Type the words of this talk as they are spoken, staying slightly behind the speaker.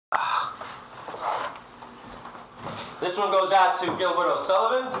This one goes out to Gilbert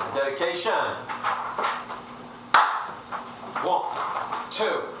O'Sullivan. Dedication. 1, 2,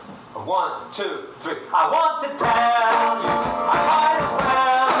 1, 2, 3. I want to tell you, I might as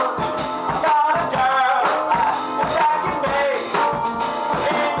well do. I got a girl attacking me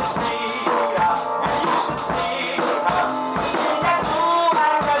in the street, and you should see her. That's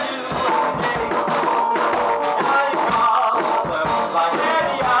Ooh-Wakka-Doo-Wakka-Day. Now you call her like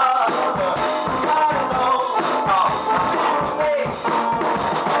any other. Gotta know all the ways.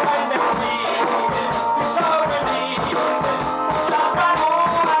 When they need it, so relieved. Just like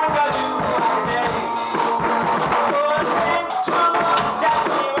Ooh-Wakka-Doo-Wakka-Day. Good thing to look at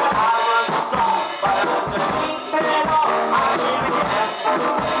me when I was strong, but underneath it all, I really am.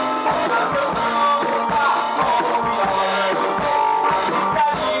 Just a fool, not holding on. The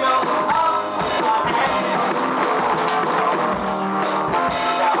needle up my hand.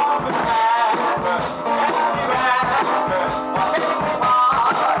 Now up and never, empty rapper, or take me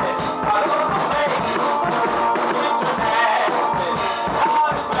party, all over the place. Interested, unreflected,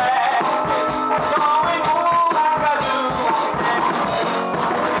 going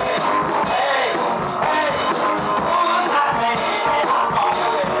Ooh-Wakka-Doo-Wakka-Day. Hey, hey, who's that lady I saw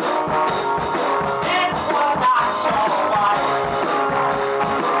with? It was not your wife.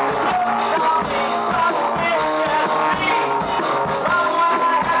 It looked on me suspiciously. Someone I had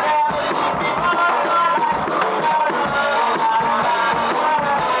never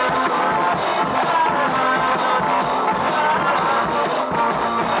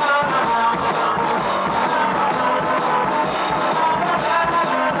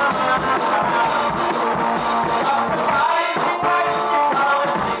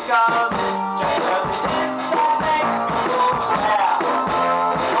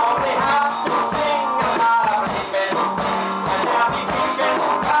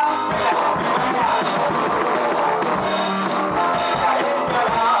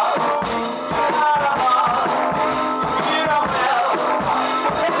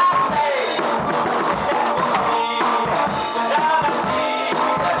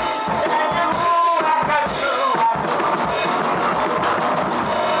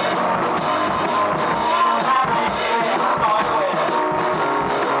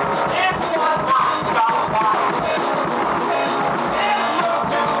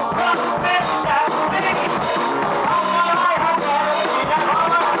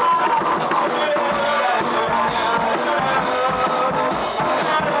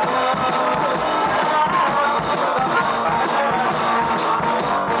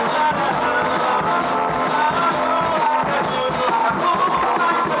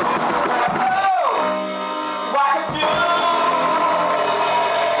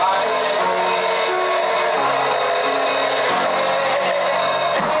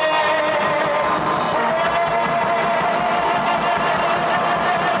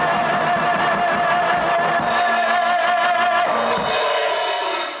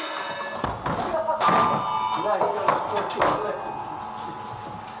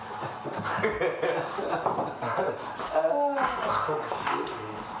before in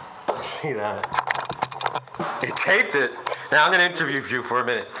my life. See that? They taped it. Now I'm going to interview you for a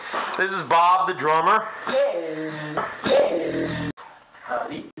minute. This is Bob, the drummer.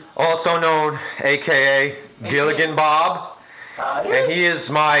 Also known, aka Gilligan Bob. And he is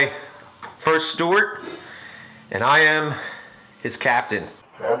my first steward. And I am his captain.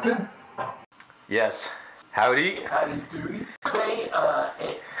 Captain? Yes. Howdy. Howdy, Dewey. Say,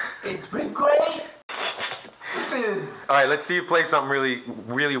 it's been great. All right, let's see you play something really,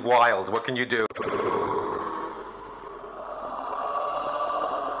 really wild. What can you do?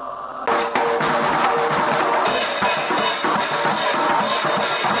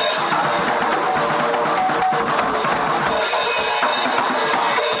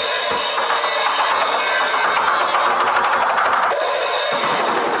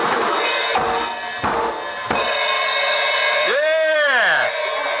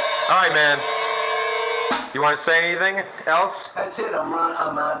 All right, man. You want to say anything else? That's it, I'm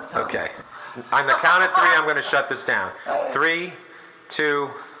out of time. Okay. On the count of 3, I'm going to shut this down. 3, 2,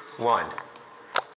 1.